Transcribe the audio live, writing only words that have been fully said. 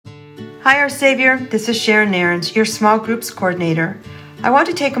Hi, Our Savior. This is Sharon Nairns, your small groups coordinator. I want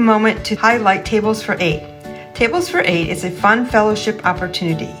to take a moment to highlight Tables for 8. Tables for 8 is a fun fellowship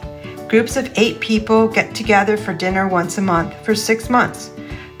opportunity. Groups of 8 people get together for dinner once a month for 6 months.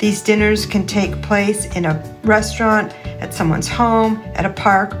 These dinners can take place in a restaurant, at someone's home, at a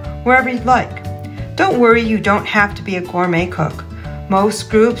park, wherever you'd like. Don't worry, you don't have to be a gourmet cook. Most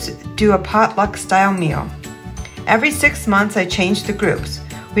groups do a potluck style meal. Every 6 months I change the groups.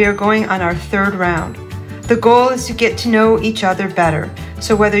 We are going on our 3rd round. The goal is to get to know each other better,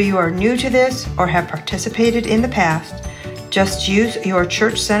 so whether you are new to this or have participated in the past, just use your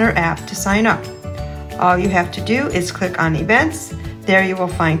Church Center app to sign up. All you have to do is click on Events. There you will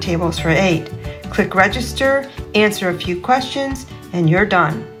find Tables for 8. Click Register, answer a few questions, and you're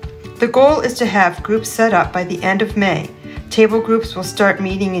done. The goal is to have groups set up by the end of May. Table groups will start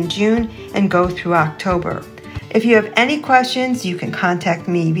meeting in June and go through October. If you have any questions, you can contact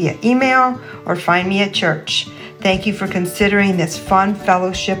me via email or find me at church. Thank you for considering this fun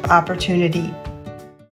fellowship opportunity.